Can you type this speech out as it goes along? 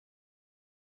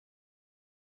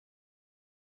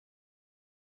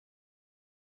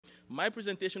My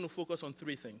presentation will focus on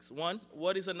three things. One,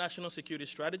 what is a national security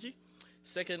strategy?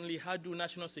 Secondly, how do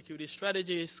national security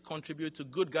strategies contribute to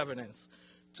good governance,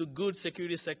 to good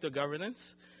security sector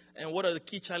governance? And what are the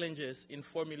key challenges in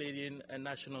formulating a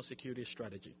national security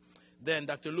strategy? Then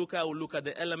Dr. Luca will look at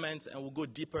the elements and we'll go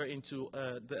deeper into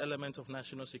the elements of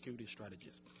national security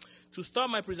strategies. To start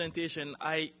my presentation,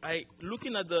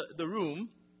 looking at the room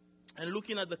and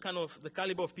looking at the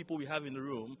caliber of people we have in the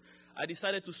room, I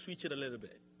decided to switch it a little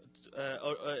bit,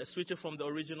 switch it from the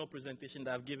original presentation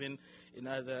that I've given in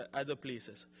other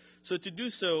places. So to do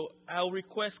so, I'll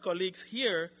request colleagues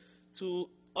here to,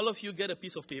 all of you, get a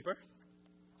piece of paper,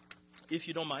 if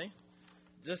you don't mind.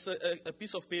 Just a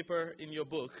piece of paper in your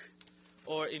book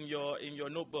or in your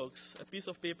notebooks, a piece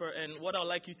of paper, and what I'd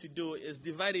like you to do is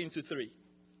divide it into three,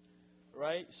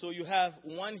 right? So you have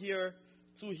one here,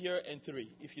 two here, and three,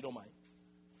 if you don't mind.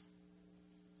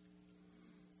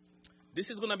 This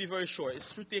is going to be very short. It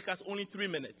should take us only 3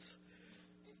 minutes,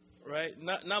 right?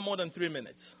 Not more than 3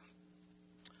 minutes.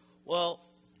 Well,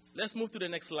 let's move to the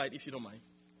next slide, if you don't mind.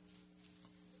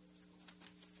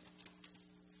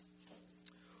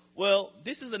 Well,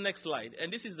 this is the next slide,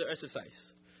 and this is the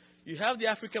exercise. You have the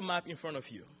Africa map in front of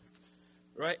you,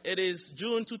 right? It is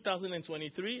June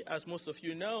 2023, as most of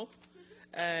you know,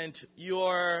 and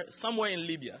you're somewhere in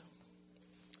Libya.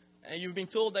 And you've been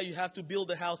told that you have to build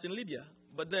a house in Libya.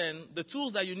 But then the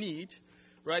tools that you need,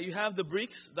 right, you have the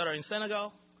bricks that are in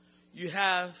Senegal. You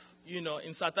have,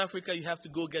 in South Africa, you have to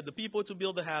go get the people to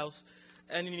build the house.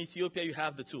 And in Ethiopia, you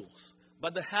have the tools.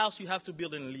 But the house you have to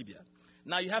build in Libya.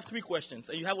 Now, you have three questions,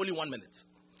 and you have only 1 minute.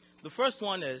 The first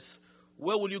one is,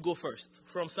 where will you go first?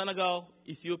 From Senegal,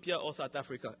 Ethiopia, or South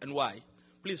Africa, and why?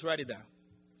 Please write it down.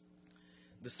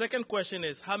 The second question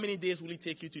is, how many days will it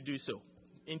take you to do so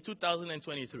in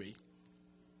 2023?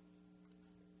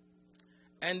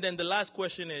 And then the last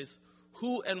question is,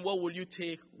 who and what will you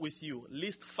take with you?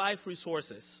 List 5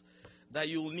 resources that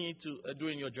you will need to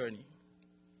during your journey.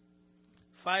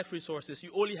 5 resources.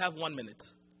 You only have 1 minute.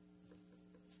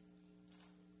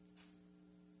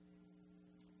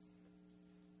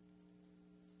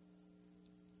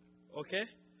 Okay?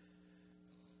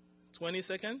 20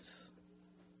 seconds.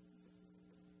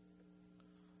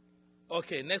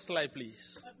 Okay, next slide,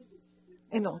 please.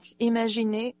 Et donc,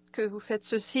 imaginez que vous faites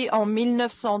ceci en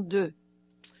 1902.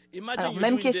 Alors,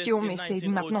 même question, mais c'est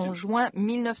maintenant en juin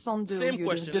 1902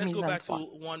 au lieu de 2023.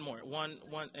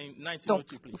 Donc,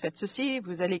 vous faites ceci,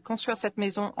 vous allez construire cette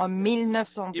maison en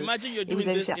 1902. Et vous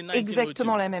allez faire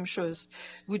exactement la même chose.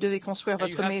 Vous devez construire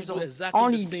votre maison en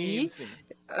Libye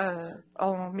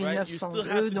en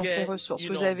 1902, donc les ressources.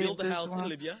 Vous avez besoin...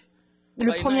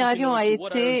 Le premier avion a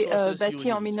été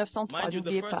bâti en 1903,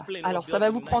 n'oubliez pas. Alors, ça va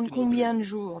vous prendre combien de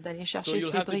jours d'aller chercher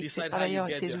ces briques, ces travailleurs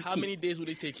et ces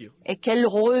outils? Et de quelles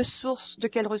ressources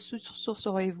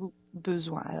aurez-vous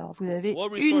besoin? Alors, vous avez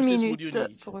 1 minute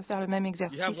pour refaire le même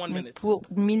exercice, mais pour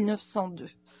 1902.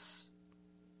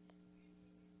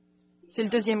 C'est le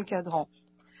deuxième cadran.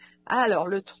 Alors,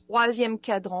 le troisième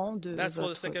cadran de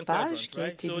votre page qui a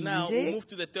été divisé.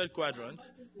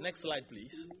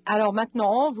 Alors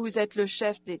maintenant, vous êtes le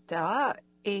chef d'État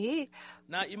et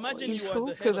il faut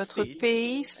que votre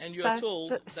pays fasse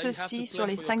ceci sur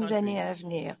les 5 années à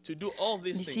venir,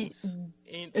 d'ici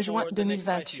juin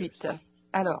 2028.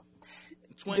 Alors,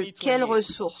 de quelles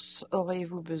ressources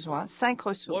aurez-vous besoin? 5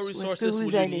 ressources. Où est-ce que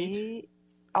vous allez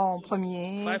en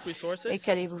premier et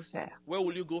qu'allez-vous faire?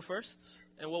 Bon,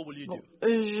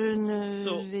 je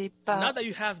ne vais pas...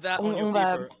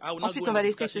 Ensuite, on va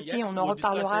laisser ceci, on en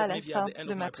reparlera à la fin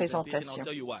de ma présentation.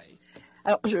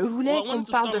 Alors, je voulais qu'on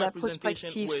parle de la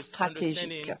prospective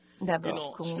stratégique.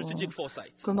 D'abord, qu'on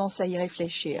commence à y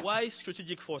réfléchir.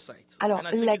 Alors,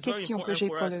 la question que j'ai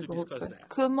pour le groupe,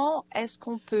 comment est-ce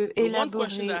qu'on peut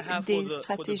élaborer des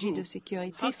stratégies de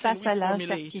sécurité face à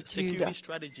l'incertitude?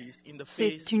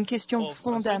 C'est une question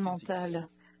fondamentale.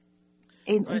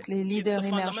 Et donc, les leaders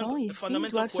émergents ici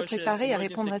doivent se préparer à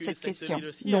répondre à cette question.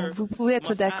 Donc, vous pouvez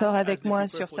être d'accord avec moi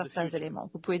sur certains éléments.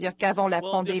 Vous pouvez dire qu'avant la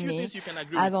pandémie,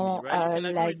 avant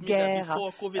la guerre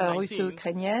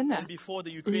russo-ukrainienne,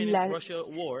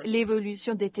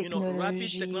 l'évolution des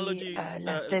technologies,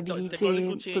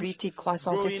 l'instabilité politique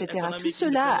croissante, etc., tout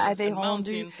cela avait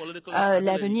rendu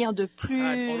l'avenir de plus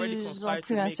en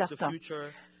plus incertain.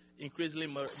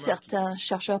 Certains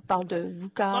chercheurs parlent de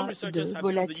VUCA, de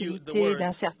volatilité,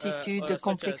 d'incertitude, de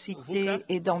complexité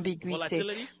et d'ambiguïté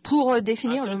pour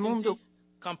définir le monde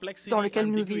dans lequel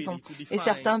nous vivons. Et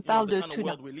certains parlent de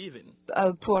tuna.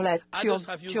 pour la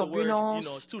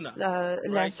turbulence,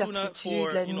 l'incertitude,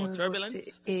 la nouveauté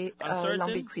et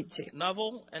l'ambiguïté.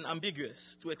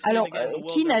 Alors,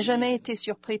 qui n'a jamais été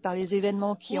surpris par les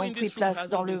événements qui ont pris place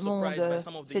dans le monde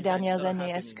ces dernières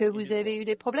années? Est-ce que vous avez eu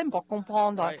des problèmes pour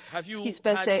comprendre ce qui se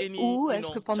passait où?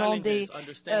 Est-ce que pendant des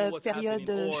périodes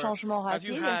de changement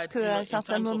rapide, est-ce qu'à un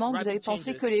certain moment, vous avez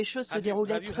pensé que les choses se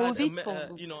déroulaient trop vite pour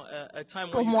vous?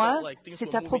 Pour moi,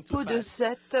 c'est à propos de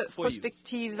cette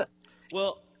perspective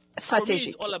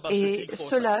stratégique. Et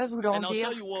cela voulant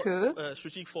dire que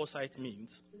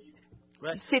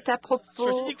c'est à propos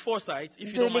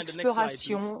de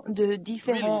l'exploration de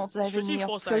différents avenirs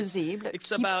plausibles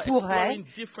qui pourraient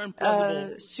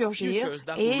surgir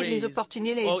et les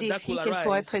opportunités, les défis qu'elles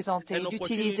pourraient présenter,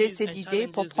 d'utiliser ces idées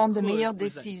pour prendre de meilleures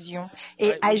décisions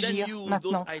et agir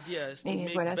maintenant. Et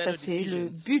voilà, ça c'est le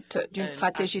but d'une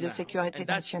stratégie de sécurité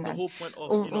nationale.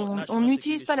 On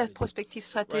n'utilise pas la prospective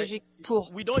stratégique pour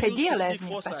prédire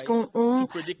l'avenir parce qu'on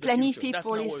planifie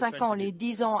pour les 5 ans, les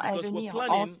 10 ans à venir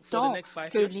en tant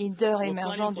que leader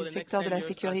émergent du secteur de la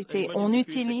sécurité. On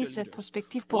utilise cette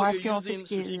perspective pour influencer ce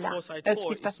qui est là, ce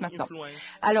qui se passe maintenant.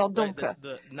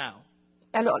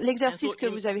 Alors l'exercice que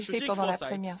vous avez fait pendant la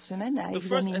première semaine a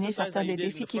examiné certains des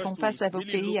défis qui font face à vos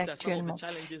pays actuellement.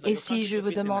 Et si je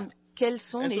vous demande quels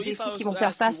sont les défis qui vont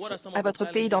faire face à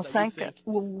votre pays dans 5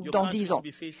 ou dans 10 ans.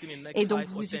 Et donc,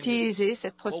 vous utilisez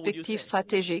cette perspective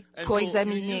stratégique pour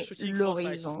examiner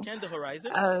l'horizon,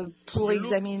 pour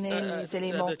examiner les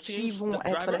éléments qui vont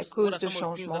être la cause de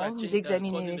changement. Vous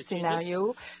examinez les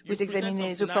scénarios, vous examinez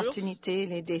les opportunités,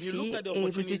 les défis, et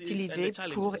vous utilisez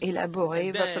pour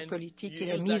élaborer votre politique et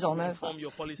la mise en œuvre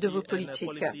de vos politiques.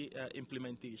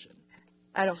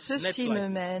 Alors, ceci me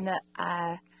mène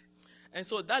à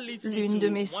l'une de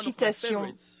mes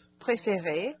citations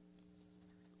préférées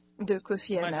de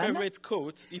Kofi Annan.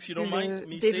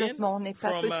 Le développement n'est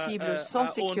pas possible sans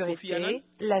sécurité,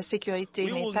 la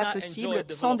sécurité n'est pas possible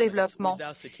sans développement,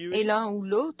 et l'un ou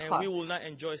l'autre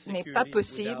n'est pas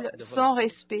possible sans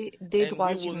respect des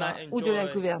droits humains ou de la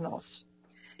gouvernance.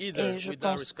 Et je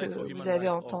pense que vous avez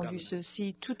entendu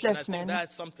ceci toute la semaine.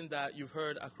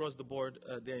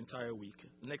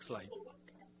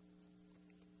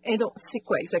 Et donc, c'est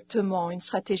quoi exactement une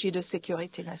stratégie de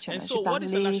sécurité nationale? J'ai parlé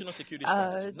de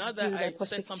la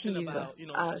prospective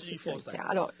sécuritaire.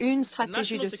 Alors, une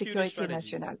stratégie de sécurité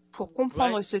nationale. Pour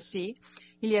comprendre ceci,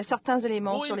 il y a certains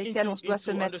éléments sur lesquels on doit se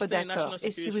mettre d'accord.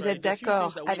 Et si vous êtes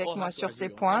d'accord avec moi sur ces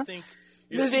points,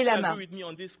 levez la main.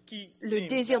 Le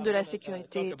désir de la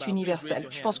sécurité est universel.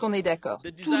 Je pense qu'on est d'accord.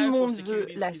 Tout le monde veut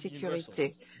la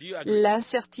sécurité.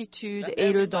 L'incertitude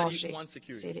et le danger,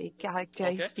 c'est les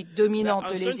caractéristiques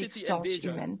dominantes de l'existence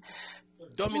humaine.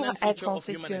 Pour être en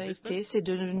sécurité, c'est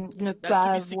de ne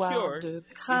pas avoir de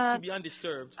crainte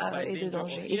et de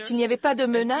danger. Et s'il n'y avait pas de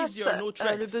menace,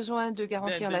 le besoin de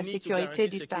garantir la sécurité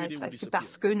disparaîtrait. C'est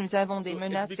parce que nous avons des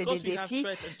menaces et des défis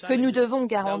que nous devons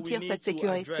garantir cette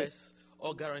sécurité.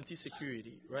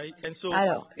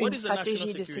 Alors, une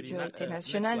stratégie de sécurité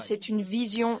nationale, c'est une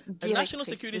vision directrice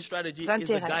des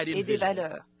intérêts et des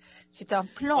valeurs. C'est un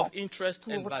plan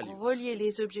pour relier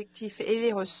les objectifs et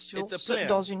les ressources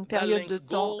dans une période de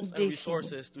temps définie.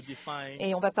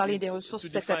 Et on va parler des ressources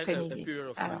cet après-midi.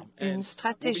 Une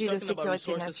stratégie de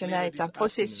sécurité nationale est un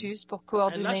processus pour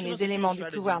coordonner les éléments du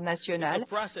pouvoir national,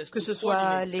 que ce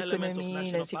soit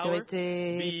l'économie, la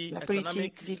sécurité, la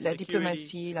politique, la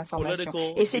diplomatie, l'information.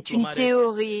 Et c'est une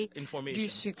théorie du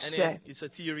succès.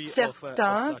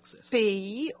 Certains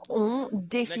pays ont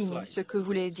défini ce que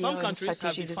voulait dire une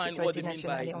stratégie de sécurité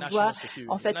nationale. Et on doit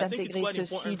en fait intégrer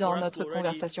ceci dans notre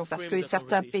conversation parce que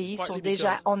certains pays sont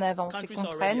déjà en avance et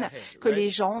comprennent que les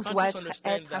gens doivent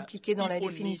être impliqués dans la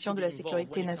définition de la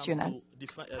sécurité nationale.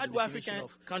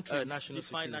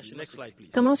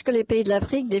 Comment est-ce que les pays de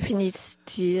l'Afrique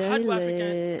définissent-ils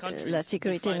la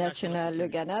sécurité nationale? Le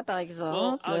Ghana, par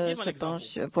exemple, se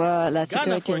penche pour la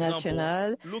sécurité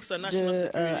nationale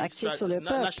axée sur le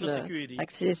peuple,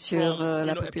 axée sur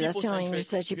la population. Il ne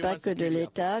s'agit pas que de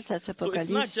l'État, ça se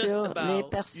focalise sur les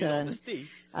personnes.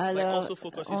 Alors,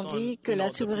 on dit que la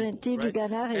souveraineté du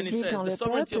Ghana réside dans le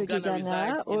peuple du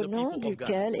Ghana, au nom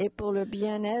duquel et pour le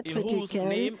bien-être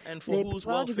duquel les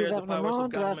pouvoirs du gouvernement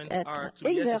doivent être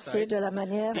exercés de la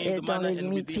manière et dans les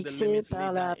limites fixées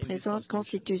par la présente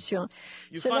Constitution.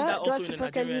 Cela doit se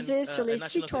focaliser sur les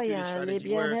citoyens, les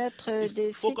bien-être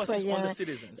des citoyens.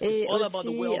 Et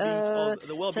aussi,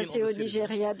 ça c'est au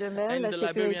Nigeria de même, la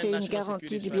sécurité est une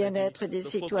garantie du bien-être des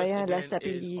citoyens. citoyens de la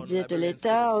stabilité de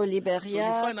l'État au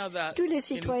Libéria, tous les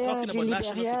citoyens du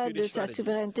Libéria, de sa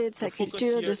souveraineté, de sa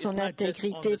culture, de son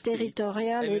intégrité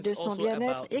territoriale et de son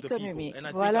bien-être économique.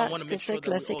 Voilà ce que c'est que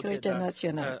la sécurité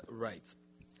nationale.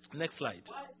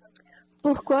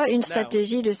 Pourquoi une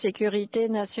stratégie de sécurité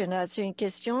nationale? C'est une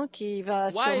question qui va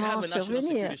sûrement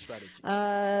survenir.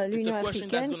 L'Union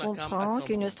africaine comprend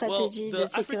qu'une stratégie de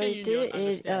sécurité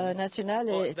nationale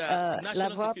est la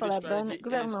voie pour la bonne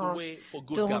gouvernance.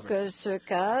 Donc, ce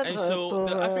cadre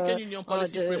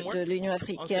de l'Union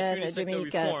africaine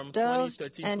 2014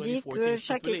 indique que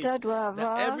chaque État doit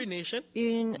avoir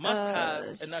une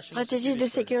stratégie de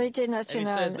sécurité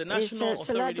nationale et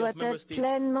cela doit être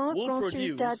pleinement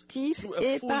consultatif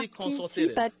et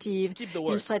participative.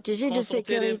 Une stratégie de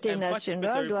sécurité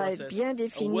nationale doit être bien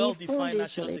définie, fondée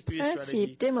sur les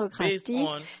principes démocratiques,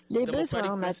 les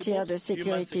besoins en matière de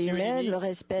sécurité humaine, le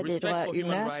respect des droits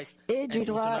humains et du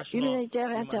droit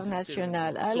humanitaire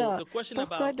international. Alors,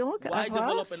 pourquoi donc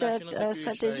avoir cette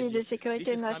stratégie de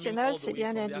sécurité nationale? C'est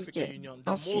bien indiqué.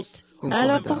 Ensuite,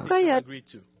 alors pourquoi il y a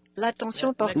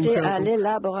l'attention portée à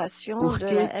l'élaboration de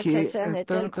la SSN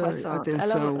est-elle croissante?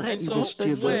 Alors, réponse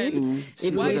possible,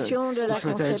 l'évolution de la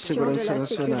conception de la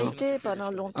sécurité.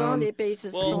 Pendant longtemps, les pays se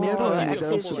sont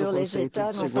axés sur les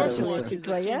États, non pas sur les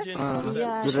citoyens. Il y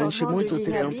a un changement de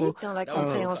dynamique dans la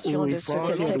compréhension de ce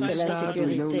que c'est que la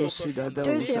sécurité.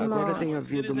 Deuxièmement,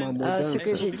 ce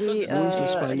que j'ai dit, les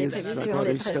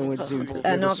prévisions,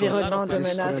 un environnement de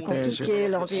menaces compliqué,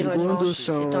 l'environnement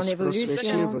est en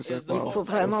évolution. Il faut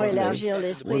vraiment élargir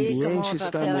l'esprit, comment on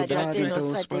va faire adapter nos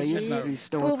stratégies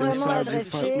pour vraiment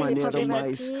adresser les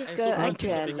problématiques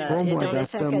actuelles et dans les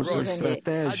 5 à 10 années.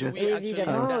 Et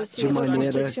évidemment aussi les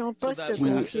reconstructions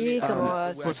post-conflit,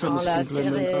 comment la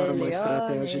Sierra Leone,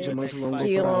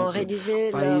 qui ont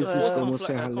rédigé leur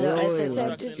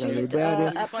SSM tout de suite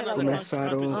après la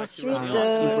guerre. Ensuite,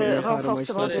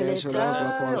 renforcement de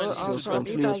l'État,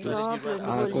 aujourd'hui par exemple, le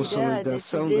nouveau leader a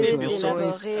décidé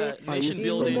d'élaborer une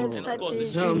nouvelle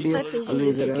stratégie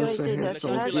de sécurité nationale,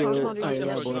 changement de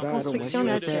leadership, construction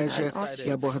nationale.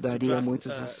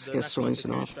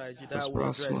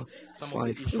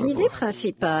 L'idée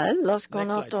principale, lorsqu'on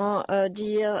entend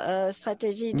dire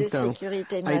stratégie de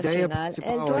sécurité nationale,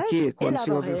 elle doit être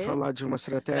élaborée pour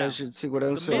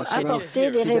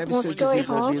apporter des réponses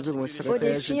cohérentes aux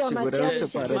défis en matière de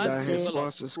sécurité.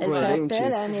 Elle fait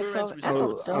appel à un effort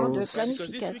important de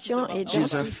planification et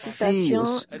d'anticipation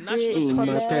des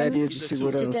problèmes.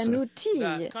 C'est un outil.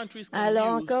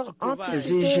 Alors encore,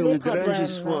 anticiper les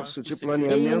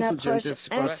problèmes et une approche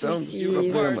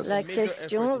inclusive. La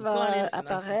question va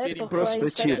apparaître, pourquoi une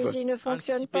stratégie ne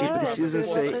fonctionne pas? Parce que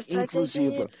notre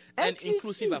stratégie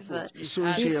inclusive.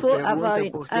 Il faut avoir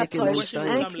une approche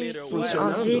inclusive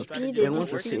en dépit des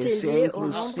difficultés liées au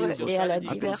nombre et à la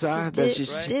diversité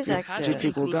des acteurs.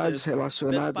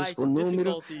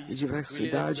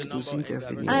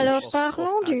 Alors,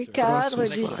 parlons du cadre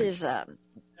du Sésame,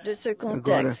 de ce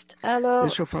contexte. Alors, le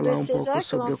César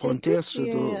commençait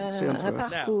tout un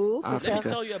parcours pour faire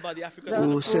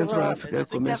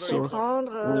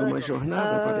comprendre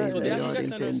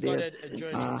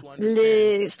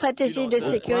les stratégies de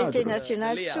sécurité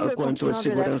nationale sur le continent de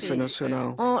l'Afrique.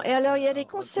 Et alors, il y a des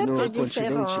concepts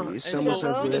différents.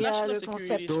 D'abord, il y a le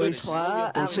concept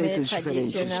étroit, armée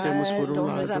traditionnelle, dont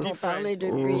nous avons parlé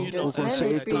depuis 2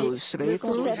 semaines, et puis le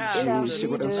concept élargi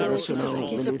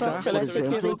qui se porte sur la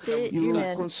sécurité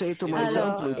humaine.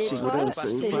 Alors, étroit,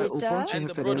 c'est l'État, et en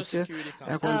tant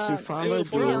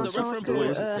que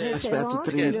référence,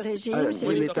 c'est le régime, c'est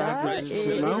l'État, et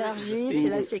élargi, c'est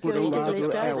la sécurité de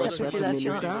l'État et sa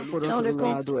population. Dans le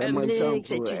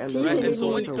l'exécutif et les militaires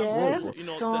sont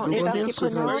les parties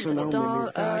prenantes dans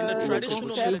le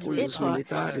concept étroit.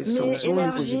 Mais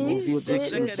élargi,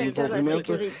 c'est le secteur de la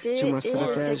sécurité et les secteurs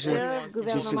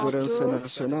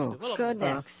gouvernementaux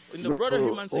connexes.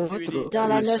 Dans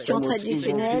la notion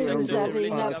traditionnelle, vous avez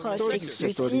une approche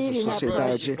exclusive, une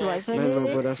approche cloisonnée,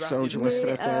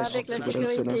 mais avec la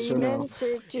sécurité humaine,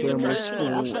 c'est une approche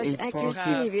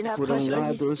inclusive, une approche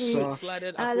holistique.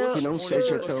 Alors, nous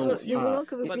voulons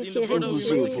que vous puissiez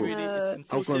rédiger une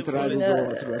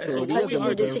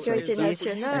stratégie de sécurité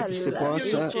nationale. Il faut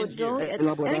donc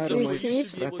être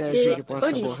inclusif et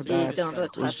holistique dans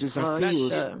votre approche.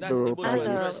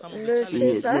 Alors, le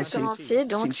César a commencé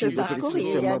donc ce parcours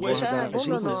il y a déjà un bon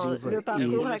moment. Le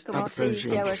parcours a commencé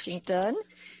ici à Washington.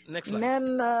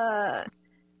 Même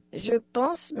Je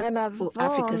pense même avant,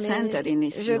 Africa Center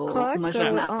je crois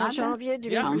qu'en janvier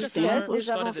 2017, nous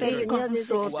avons fait venir des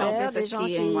experts, des gens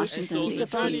qui se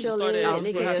penchent sur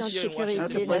les questions de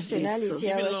sécurité nationale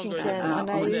ici à Washington. On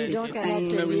a eu donc un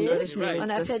atelier, on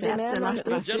a fait de même en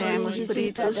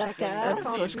 2018 à Dakar,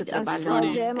 en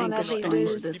troisième en avril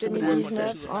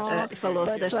 2019 en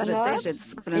Botswana,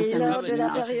 et lors de la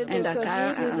période de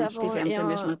Covid, nous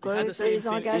avons fait des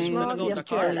engagements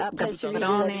virtuels après celui de la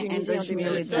Tunisie en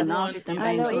 2019.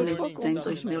 Alors,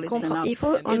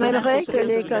 on aimerait que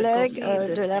les collègues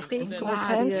de l'Afrique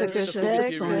comprennent ce que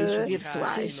c'est que,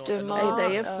 justement,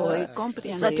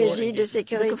 stratégie de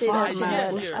sécurité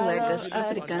nationale. Os colegas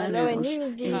africanos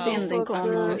entendem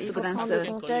como segurança,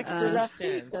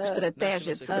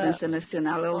 estratégia de segurança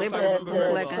nacional. Eu lembro de um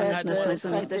colega nas Nações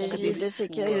Unidas que disse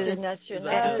que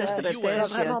essa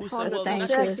estratégia tem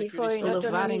que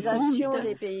levar em conta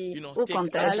o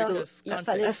contexto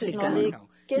africano.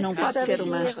 Não pode ser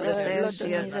uma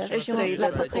estratégia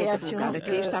extraída de outro lugar.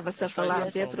 Aqui estava-se a falar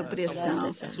de apropriação.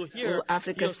 O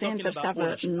Africa Center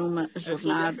estava numa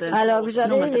jornada,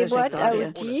 numa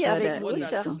trajetória para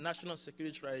isso.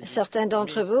 Certains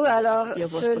d'entre vous, alors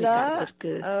cela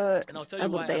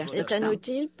est un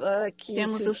outil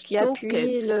qui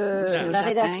appuie la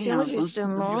rédaction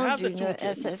justement d'une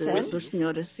SSN.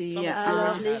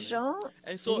 Alors les gens,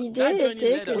 l'idée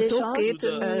était que les gens qui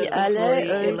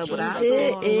allaient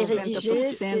utiliser et rédiger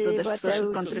ces boîtes à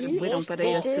outils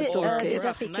étaient des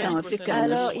Africains.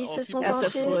 Alors ils se sont penchés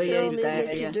sur les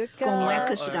études de cas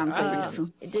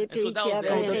des pays qui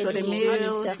avaient rédigé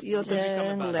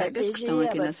certaines stratégies à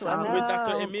Botswana,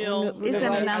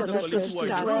 examinando os casos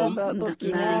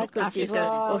na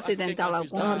África Ocidental,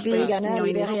 alguns dos países tinham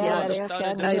iniciado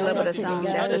a elaboração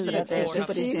dessa estratégia,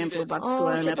 por exemplo,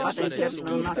 Botswana, pode ver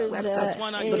no nosso website,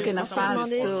 Burkina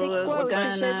Faso,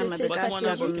 Ghana,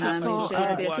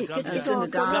 Madagascar, Nigeria,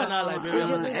 Senegal,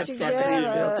 etc.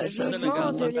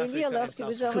 de les lire lorsque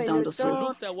vous aurez le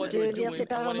temps de lire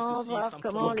séparément, voir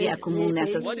comment o que é comum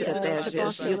nessas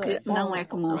estratégias e o que não é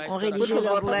comum. Por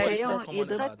favor, leiam e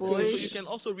depois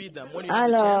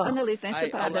analisem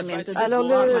separadamente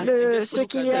ce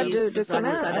qu'il y a de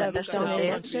commun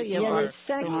estratégia il y a les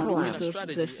 5 points. dos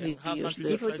desafios.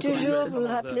 Il faut toujours vous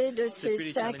rappeler de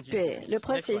ces 5 P, le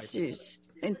processus.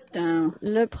 Então,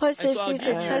 le processus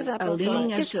est très important.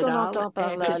 Qu'est-ce qu'on entend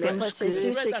par là? Le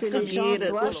processus, c'est que les gens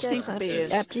doivent être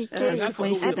appliqués,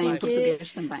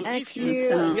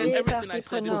 inclure les parties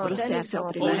prenantes.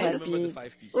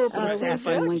 O processo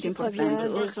é muito importante.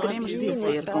 O que queremos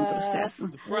dizer com o processo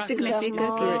significa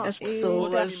que as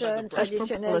pessoas, as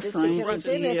populações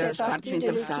e as partes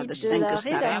interessadas têm que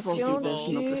estar envolvidas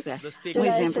no processo. Um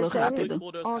exemplo rápido.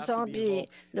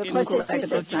 Le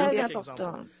processus est très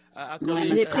important.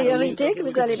 Les priorités que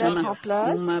vous allez mettre en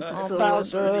place, on parle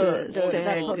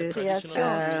d'appropriation.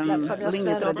 La première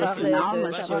semaine, on parlait de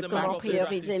savoir comment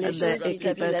prioriser les choses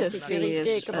vis-à-vis de la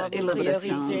sécurité, comment vous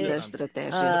prioriser ce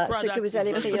que vous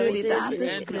allez prioriser,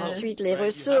 c'est ensuite les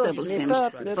ressources, les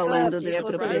peuples, le peuple, il faut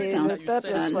que le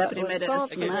peuple soit au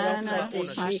centre de la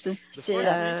stratégie.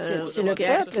 C'est le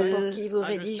peuple pour qui vous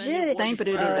rédigez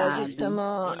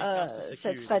justement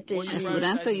cette stratégie.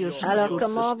 Alors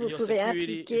comment vous pouvez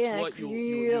impliquer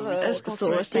inclure as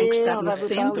pessoas têm que estar no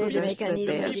centro da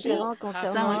estratégia.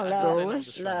 São as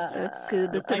pessoas que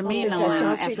determinam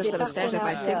essa estratégia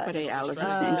vai ser para elas.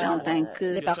 Então têm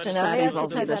que estar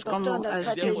envolvidas, como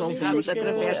as desenvolvemos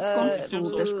através de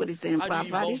consultas, por exemplo. Há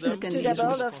vários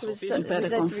mecanismos para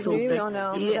consulta.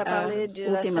 E a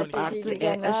última parte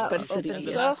é as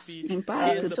parcerias. Em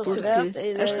parte porque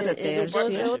a estratégia,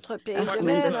 a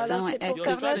recomendação é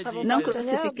que não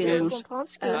classifiquemos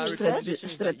a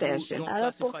estratégia.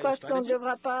 Alors pourquoi est-ce qu'on ne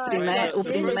devra pas o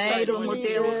primeiro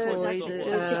modelo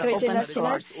foi de open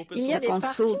source, a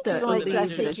consulta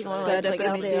livre para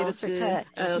permitir que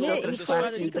as outras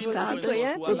partes interessadas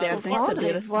pudessem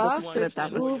saber do que se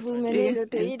tratava.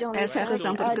 E essa é a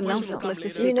razão por que não se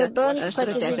classifica a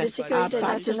estratégia. Há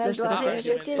partes da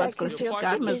estratégia que se pode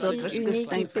classificar, mas outras que se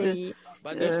tem que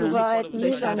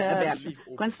deixar aberto.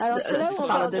 Quando se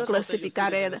fala de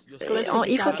classificar,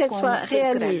 il faut qu'elle soit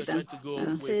réaliste.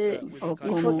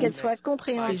 Il faut qu'elle soit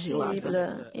compréhensible.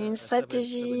 Une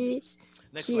stratégie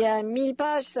qui a 1000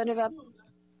 pages, ça ne va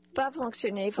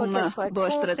Uma boa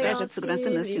estratégia de segurança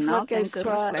nacional tem que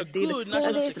refletir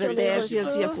as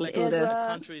estratégias e a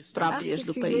cultura próprias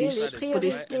do país. Por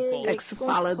isso é que se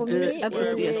fala de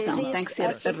apropriação. Tem que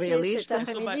ser realista,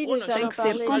 tem que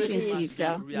ser compreensível.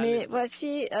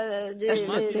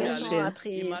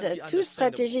 A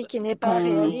estratégia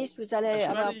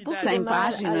com 100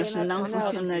 páginas não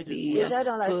funcionaria.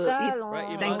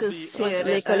 Tem que ser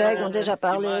les collègues ont déjà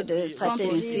parlé de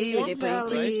stratégie et des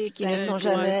politiques qui ne sont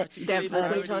jamais deve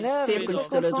ser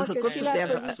conhecedora dos recursos,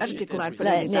 deve articular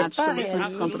prioridades, soluções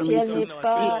de compromisso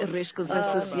e riscos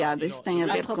associados. Isso tem a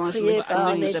ver com as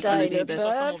lições aprendidas.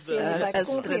 As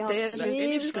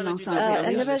estratégias que não são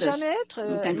realistas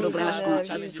têm problemas com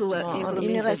a sua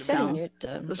implementação.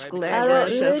 Os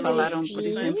colegas falaram, por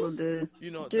exemplo,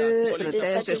 de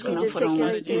estratégias que não foram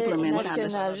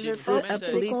implementadas. Se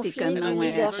a política não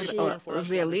é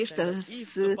realista,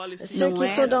 se não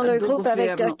é do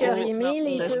governo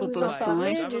ou das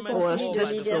populações ou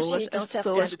das pessoas, as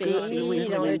pessoas que o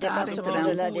implementarem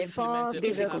terão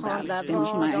dificuldades.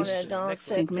 Temos mais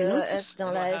 5 minutos.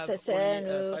 dans la SSN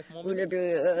ou le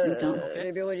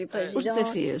bureau du président. Os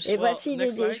desafios. Et voici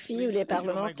les défis où les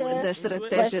parlementaires. Da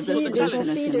estratégia da segurança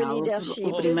nacional.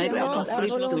 O primeiro é o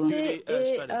conflito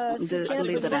de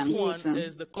liderança.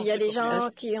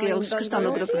 Aqueles que estão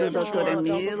no grupo do Dr.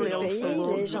 Emile, ele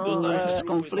falou dos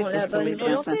conflitos de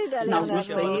liderança. Em alguns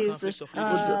países, o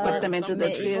Departamento da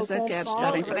Defesa quer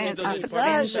estar à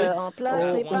frente,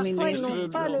 ou o Ministro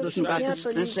dos Negócios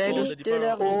Estrangeiros,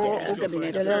 ou o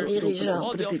Gabinete de leurs dirigeants.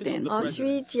 o Presidente.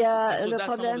 Ensuite, il y a le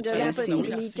problème de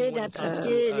l'impossibilité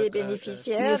d'impliquer les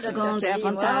bénéficiaires. E o segundo é a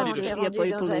vontade e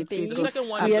apoio político.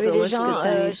 Há Il y avait des pessoas gens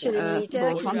que chez les têm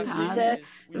militaires boa qui nous disaient vontade.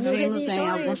 nous Vimos em rédigeons une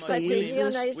alguns stratégie, países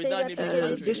on a essayé d'appliquer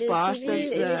les dispostas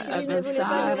civils et les a civils ne voulaient pas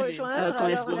avançar nous rejoindre. com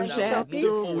esse Alors, tant pis,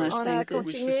 projeto, mas on tem a que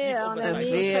continué, on a mis une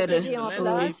haver stratégie en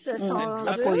place sans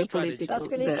apoio eux, político parce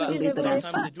que les da civils ne voulaient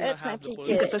liderança. pas être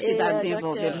impliqués. Incapacidade de Et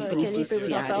envolver os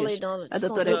beneficiários. A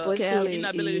doutora Kelly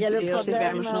il y a le e eu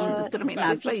estivemos num problème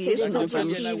determinado de fixer país, des não vamos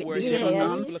objectifs dizer o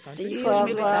nome, irréalistes. e Il faut os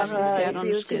militares avoir, et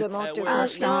puis disseram-nos aussi que le manque de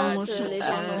confiance, estamos les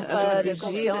gens n'ont a pas de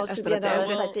dirigir a confiance ou bien dans la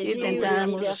estratégia stratégie e ou le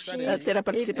tentamos leadership. ter a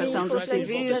participação dos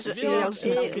civis e eles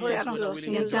não quiseram.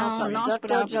 Então, nós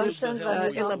próprios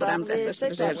elaboramos essa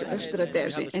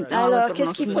estratégia. Então, Alors,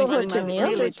 qu'est-ce qu'il faut retenir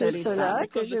de tout cela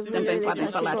que je voulais Também les podem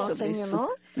falar principaux sobre isso enseignements?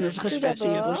 nos Tout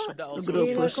respectivos d'abord, une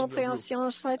grupos. compréhension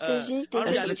stratégique A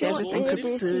des questions estratégia tem et que des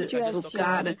se situations.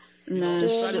 focar De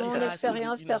mon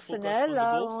expérience personnelle,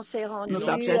 là, on s'est rendu nos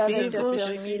avec objetivos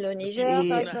Dr. Emile au Niger,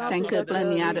 par e exemple, tem que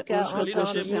planear os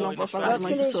recursos. Eu não vou falar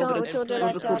muito sobre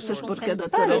os recursos porque a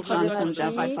doutora Johnson já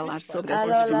vai falar sobre esse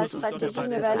alors la assunto. stratégie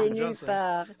ne va aller nulle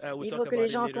part. Il faut que les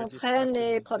gens comprennent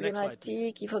les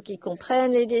problématiques, il faut qu'ils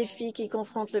comprennent les défis qui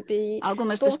confrontent le pays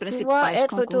Algumas pour das pouvoir principais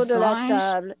être autour de la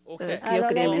table. que eu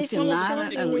queria mencionar, não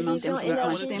temos muito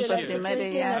mais tempo, a primeira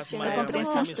é a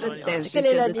compreensão estratégica Quelle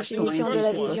est la de questões définition de e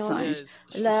la vision? situações.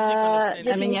 La A minha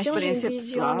définition d'une experiência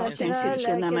vision pessoal tem sido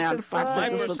que na maior parte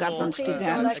dos lugares onde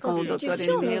estivemos, com o Dr.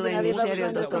 Emile em Nigéria e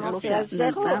o Dr. Luca na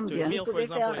Zâmbia,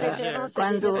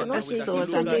 quando as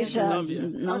pessoas às vezes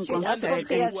não conseguem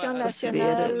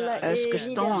perceber as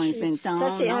questões, então não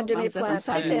vamos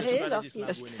avançar nisso.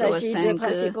 As pessoas têm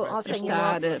que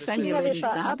estar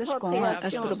familiarizadas com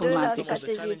as problemáticas.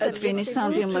 A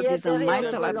definição de uma visão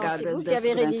mais alargada da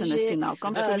segurança nacional,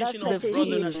 como se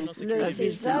define a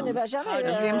visão.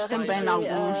 Vemos também em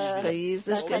alguns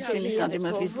países que a definição de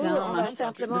uma visão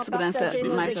de segurança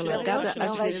mais alargada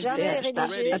às vezes está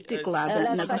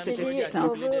articulada na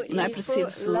Constituição. Não é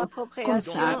preciso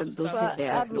começar do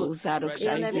zero, usar o que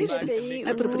já existe.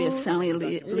 Apropriação e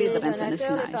liderança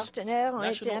nacionais.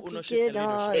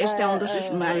 Este é um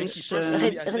dos mais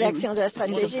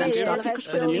interessantes tópicos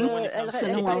para mim. Se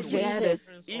não houver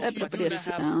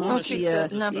apropriação,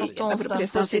 a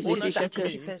apropriação significa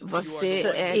que você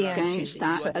é quem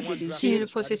está a dirigir. Si le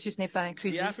processus n'est pas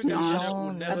inclusif, les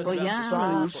gens ne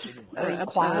apoiamos,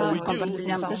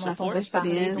 compartilhamos as nossas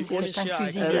experiências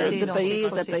de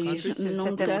país a país.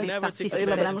 Nunca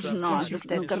elaboramos nós,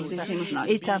 nunca redigimos nós.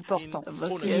 est important.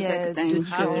 Vocês é que têm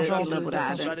que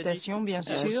elaborar Consultation, bien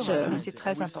sûr, mais c'est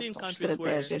très important.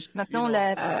 estratégias. Maintenant,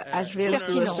 Às vezes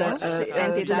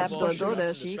entidades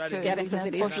doadoras querem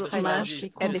fazer isso, mas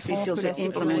é difícil de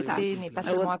implementar.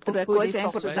 A outra coisa é a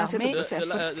importância do processo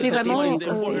C'est vraiment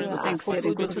tem que ser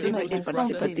inclusivo e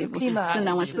participativo,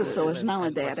 senão as pessoas não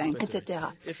aderem,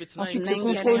 etc. Ensuite, le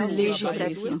contrôle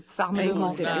législatif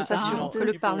parlementaire, s'assurant que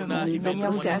le Parlement, d'une manière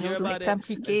ou d'une autre, est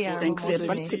impliqué à un tem que ser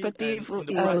moment donné. participativo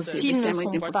S'ils ne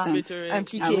sont pas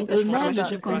impliqués eux-mêmes,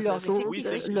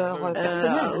 leur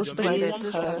personnel doit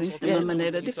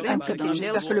être impliqué.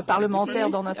 J'espère que le parlementaire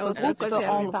dans notre groupe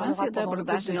en parlera pendant le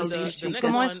groupe de discussion.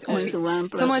 Comment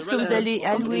est-ce que vous allez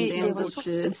allouer les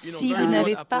ressources si vous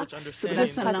n'avez pas de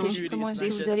stratégie? Comment est-ce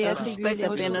que vous allez attribuer les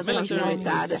ressources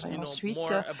militaires? Ensuite,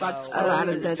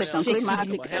 cette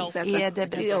flexibilité et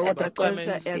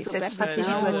adaptabilité. Cette stratégie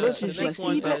doit être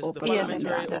flexible et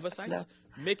adaptable.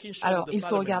 Alors, il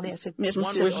faut regarder à cette mesmo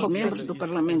se os membros do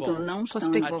Parlamento não estão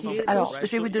envolvidos. Alors, je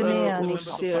vais vous donner un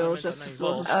exemple. Os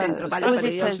assessores quem trabalha para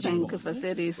eles têm que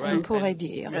fazer isso. On pourrait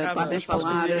dire, podem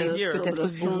falar peut-être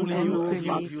vous la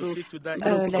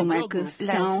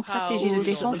stratégie de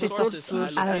défense est sortie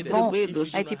avant,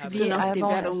 a été publiée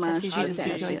avant la stratégie de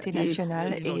sécurité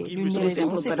nationale et l'une des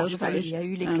raisons, c'est parce qu'il y a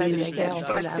eu l'éclat de la guerre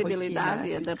entre la Russie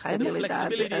et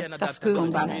l'Ukraine, parce que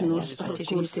la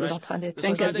stratégie était en train d'être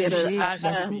changée.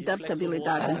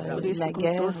 Adaptabilidade, por isso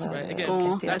começou-se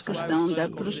com a questão da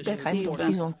perspectiva.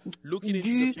 Ils ont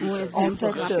dû, en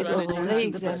fait,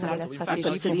 réexaminer la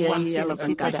stratégie pour voir si elle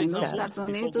était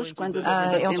adaptable.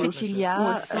 Et ensuite, il y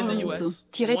a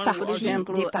tiré parti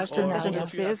des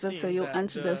partenariats. Saiu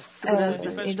antes da segurança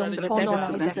et donc pendant la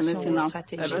rédaction de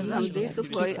stratégie, a razão disso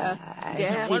foi a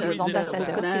guerra des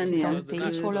ambassadeurs qui étaient dans le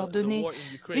pays pour leur donner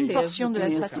une portion de la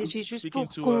stratégie juste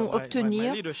pour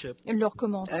obtenir leurs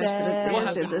commentaires. A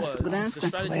estratégia de segurança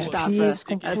estava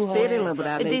a ser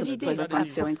elaborada e depois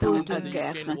aconteceu então a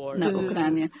guerra na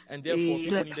Ucrânia e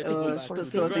as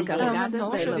pessoas encarregadas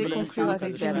da elaboração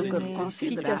tiveram que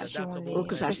reconsiderar o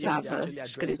que já estava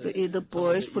escrito e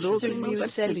depois, por último, a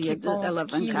parceria de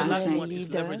alavancagem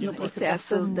no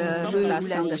processo da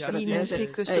elaboração da estratégia.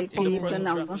 A equipe, em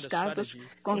alguns casos,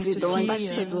 convidou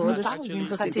embaixadores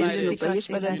residentes no país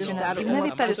para ajudar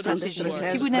uma produção da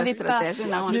estratégia. Si vous n'avez pas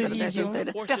de vision,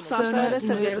 personne para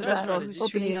saber das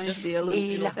opiniões deles,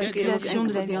 et l'articulation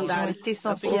de la vision est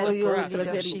essentielle pour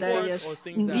trazer ideias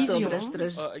sobre as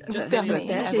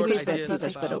estratégias e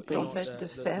perspectivas para o en fait, de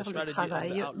faire le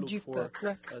travail du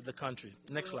peuple.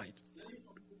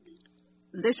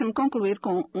 Deixa-me concluir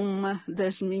com uma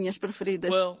das minhas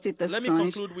preferidas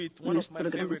citações neste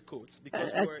programa.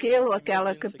 Aquele ou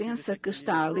aquela que pensa que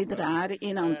está a liderar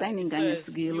e não tem ninguém a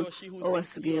segui-lo ou a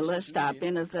segui-la está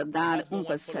apenas a dar um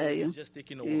passeio.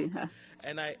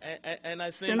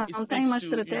 Se não tem uma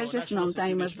estratégia, se não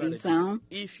tem uma visão,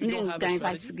 ninguém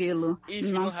vai segui-lo,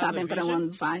 não sabem para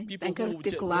onde vai, tem que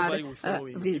articular a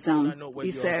visão.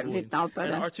 Isso é vital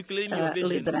para a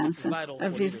liderança. A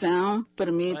visão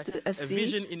permite a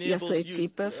si e a sua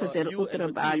equipa fazer o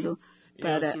trabalho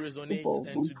para o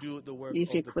povo. E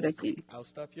fico por aqui.